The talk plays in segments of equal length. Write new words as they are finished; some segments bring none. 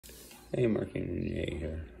Hey, Mark Jay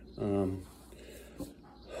here.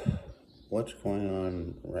 What's going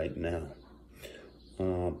on right now?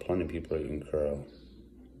 Plenty of people are eating crow.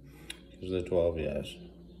 Because the 12, yes.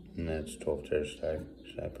 And that's 12 terror strikes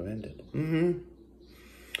I prevented.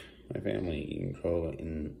 My family eating crow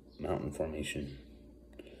in mountain formation.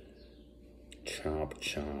 Chomp,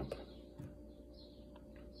 chomp.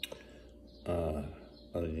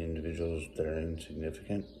 Other individuals that are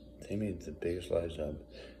insignificant, they made the biggest lies up.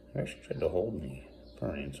 They actually tried to hold me for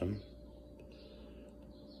ransom.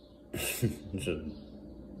 So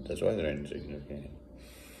that's why they're insignificant.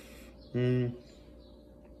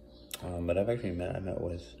 But I met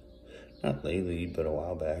with, not lately, but a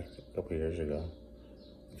while back, a few years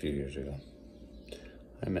ago,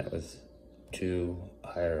 I met with two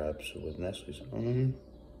higher ups with Nestle's. One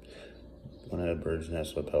had a bird's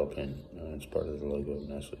nest lapel pin, and it's part of the logo of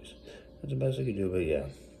Nestle's. That's the best I could do, but yeah.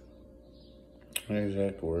 My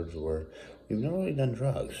exact words were, "We've never really done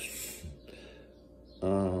drugs.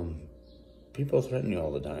 People threaten you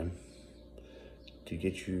all the time to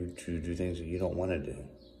get you to do things that you don't want to do.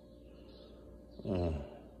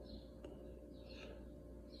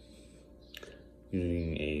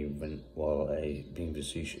 Being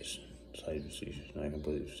facetious, slightly facetious, not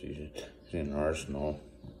completely facetious, using an arsenal.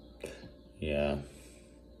 Yeah.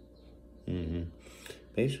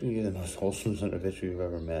 Basically, you're the most wholesome son of a bitch we've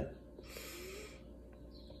ever met.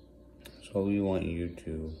 So we want you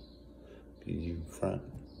to be in front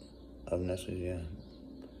of Nestle's, yeah.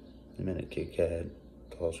 A minute, Kit Kat,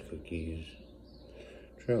 Toss cookies.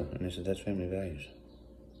 True, and I said, that's family values.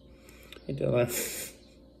 Hey, Dylan.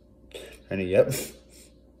 And yep.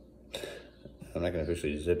 I'm not going to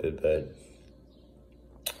officially zip it, but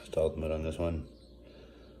I stalled mode on this one.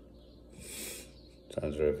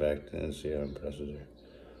 Sounds for effect, and see how it impresses her.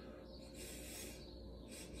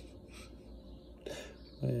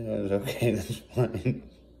 Yeah, it's okay, that's fine.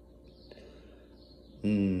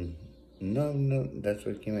 No, that's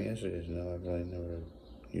what came out yesterday. No, I've really never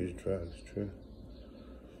used drugs, true.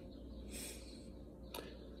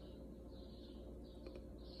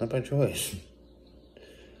 Not by choice.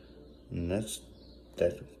 And that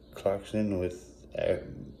clocks in with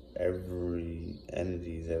every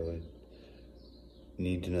entity that would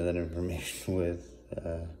need to know that information with,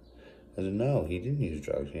 I said, no, he didn't use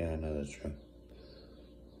drugs. Yeah, I know that's true.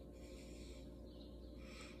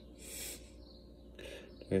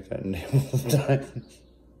 I get that name all the time.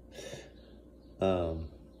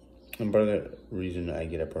 And part of the reason I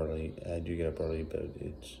do get up early, but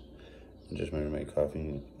it's just my roommate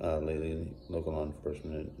coughing. Lately, local law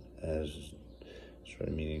enforcement has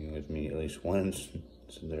started meeting with me at least once,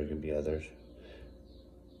 so there could be others,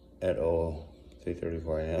 at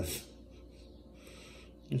 3:34 a.m.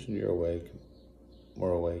 I said, you're awake.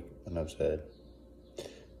 We're awake, enough said.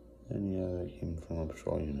 And yeah, that came from a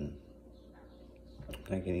patrol unit.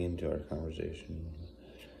 Not getting into our conversation.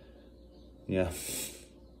 Yeah.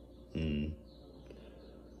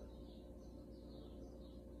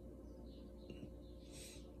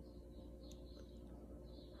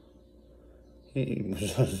 He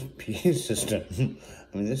was on his PA system.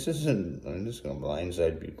 I mean, this isn't, I'm just going to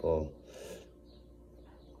blindside people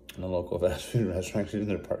in a local fast food restaurant in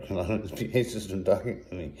their parking lot on his PA system talking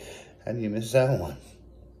to me. How do you miss that one?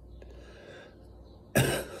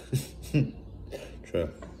 True.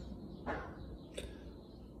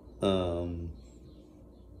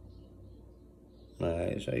 My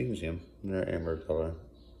eyes, you can see them. They're amber color.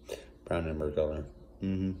 Brown amber color.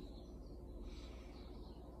 I'm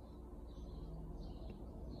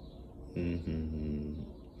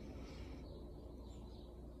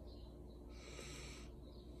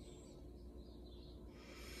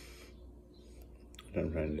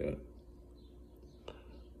trying to do it.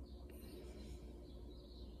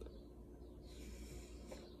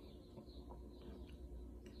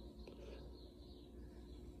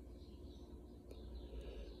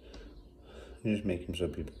 Just make them so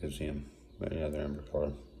people can see them. But yeah, they're amber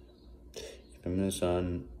color. If I'm in the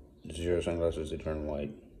sun, zero sunglasses, they turn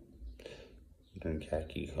white. They turn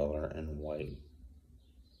khaki color and white.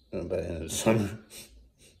 By the end of the summer.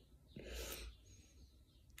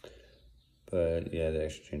 But yeah, they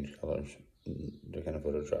actually change colors. They're kind of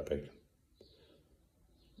phototropic.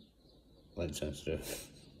 Light sensitive.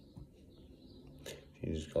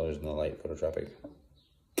 Changes colors in the light, phototropic.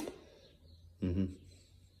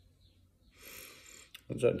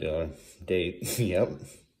 What's up, dealer? Date. Yep.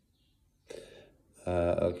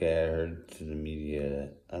 Okay, I heard through the media,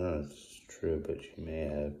 I don't know if it's true, but she may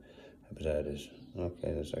have hepatitis.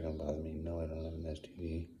 Okay, that's not gonna bother me. No, I don't have an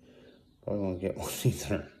STD. Probably won't get one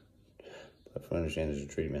either. But from what I understand, there's a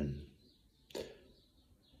treatment.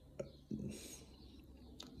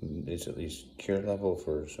 it's at least cure level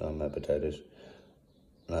for some hepatitis.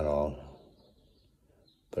 Not all,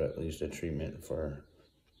 but at least a treatment for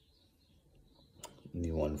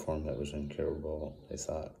the one form that was incurable. I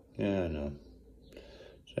thought, yeah, I know,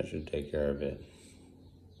 so I should take care of it.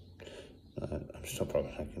 I'm still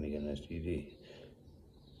probably not going to get an STD.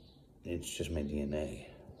 It's just my DNA.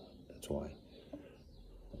 That's why.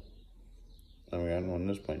 I mean, I don't want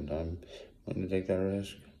at this point in time wanting to take that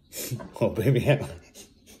risk. Oh, baby,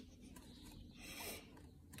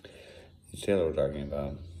 it's Taylor we're talking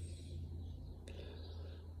about.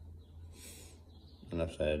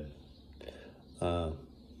 Enough said.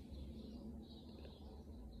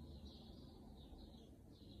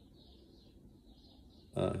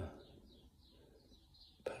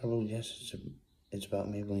 Probably yes. It's about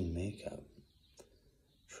Maybelline makeup.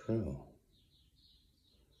 True.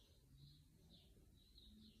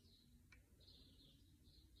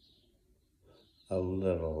 A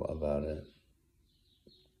little about it.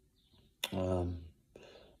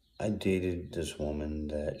 I dated this woman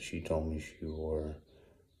that she told me she wore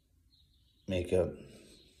makeup,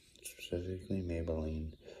 specifically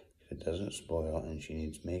Maybelline, because it doesn't spoil, and she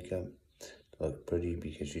needs makeup to look pretty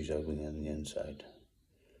because she's ugly on the inside.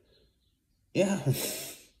 Yeah.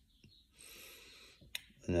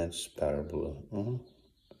 And that's powder blue.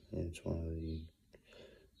 It's one of the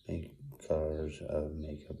main colors of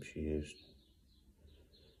makeup she used.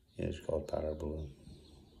 It's called powder blue.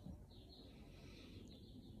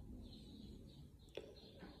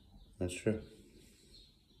 That's true.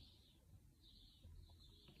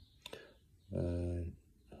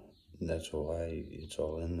 That's why it's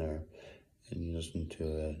all in there, and you listen to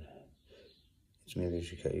it. It's maybe I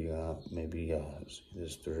should cut you out. Maybe I'll see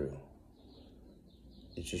this through.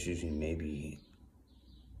 It's just using maybe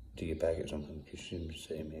to get back at someone, because she would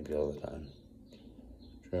say maybe all the time.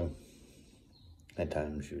 True. At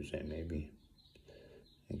times she would say maybe.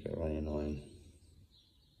 It got really annoying.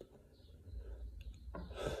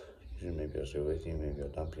 Maybe I'll stay with you, maybe I'll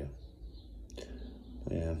dump you.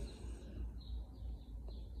 But yeah.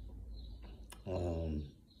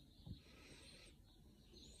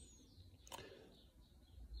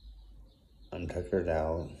 I'm tuckered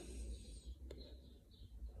out.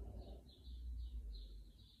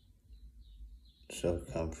 So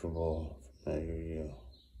comfortable, familiar you.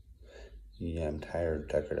 Yeah, I'm tired,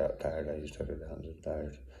 tuckered out, tired. I use tuckered out instead of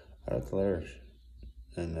tired. I wrote the lyrics,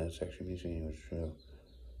 and that's actually me saying it was true.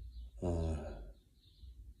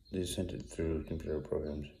 They sent it through computer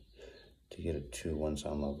programs to get it to one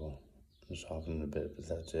sound level. It softened a bit, but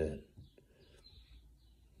that's it.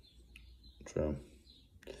 True.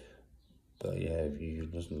 But yeah, if you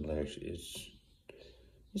listen to the lyrics,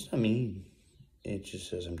 it's not mean. It just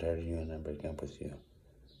says I'm tired of you and I'm breaking up with you.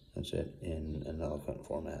 That's it, in an eloquent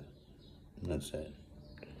format. And that's it.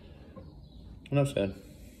 Enough said.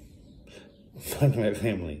 Fuck my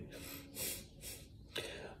family.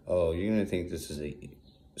 Oh, you're gonna think this is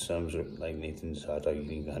some sort of like Nathan's hot dog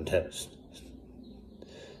eating contest.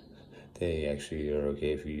 They actually are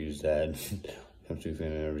okay if you use that. Comes to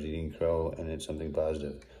family members eating crow and it's something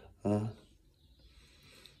positive.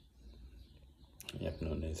 Yep,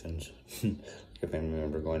 no Nathan's. A family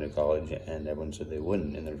member going to college and everyone said they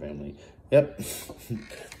wouldn't in their family. Yep.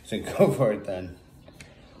 So go for it then.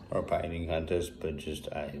 Or a pie eating contest, but just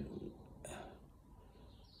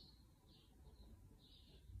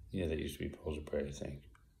yeah, that used to be Poles of Prey, I think.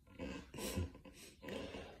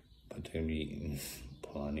 But they're gonna be eating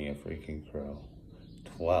plenty of freaking crow.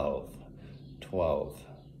 12.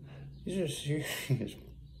 These are serious,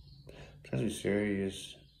 potentially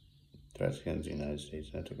serious threats against the United States,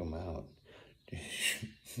 and I took them out.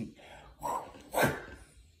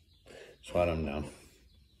 Swat them down.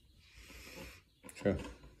 True.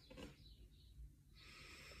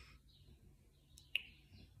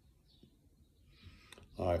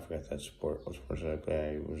 Oh, I forgot that sport. What sport did I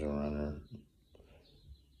play? I was a runner,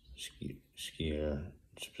 skier,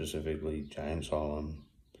 specifically giant slalom,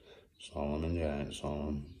 and giant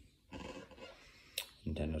slalom,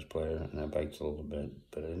 and tennis player, and I biked a little bit,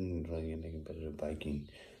 but I didn't really get into competitive biking.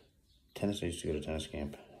 Tennis, I used to go to tennis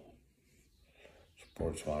camp,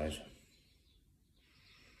 sports-wise.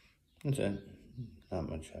 That's it. Not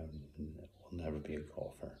much. I will never be a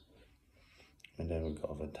golfer. My dad would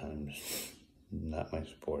golf at times. Not my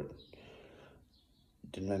sport.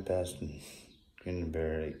 Did my best and grinned and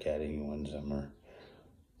bear at caddying one summer,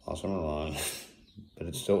 all summer long, but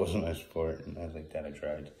it still wasn't my sport. And I was like, Dad, I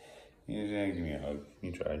tried. He was like, give me a hug.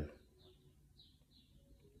 You tried.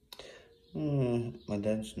 My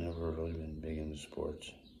dad's never really been big into sports.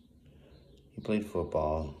 He played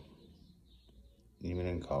football, even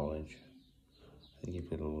in college. I think you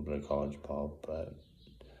put a little bit of college pulp, but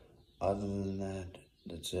other than that,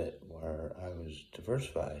 that's it. Where I was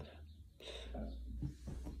diversified.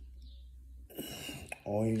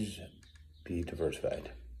 Always be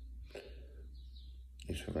diversified.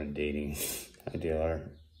 Thanks for dating. Hi, DLR.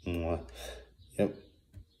 Mwah. Yep.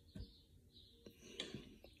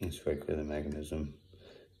 Let's quite clear the mechanism.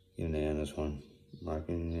 Get an A on this one.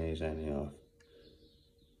 Marking A, signing off.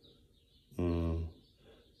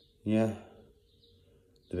 Yeah.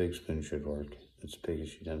 The big spoon should work. It's the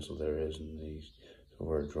biggest utensil there is in the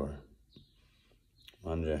silverware drawer.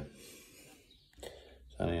 Manja.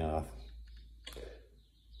 Signing off.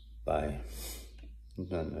 Bye.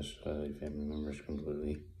 Not necessarily family members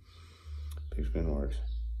completely. Big spoon works.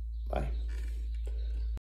 Bye.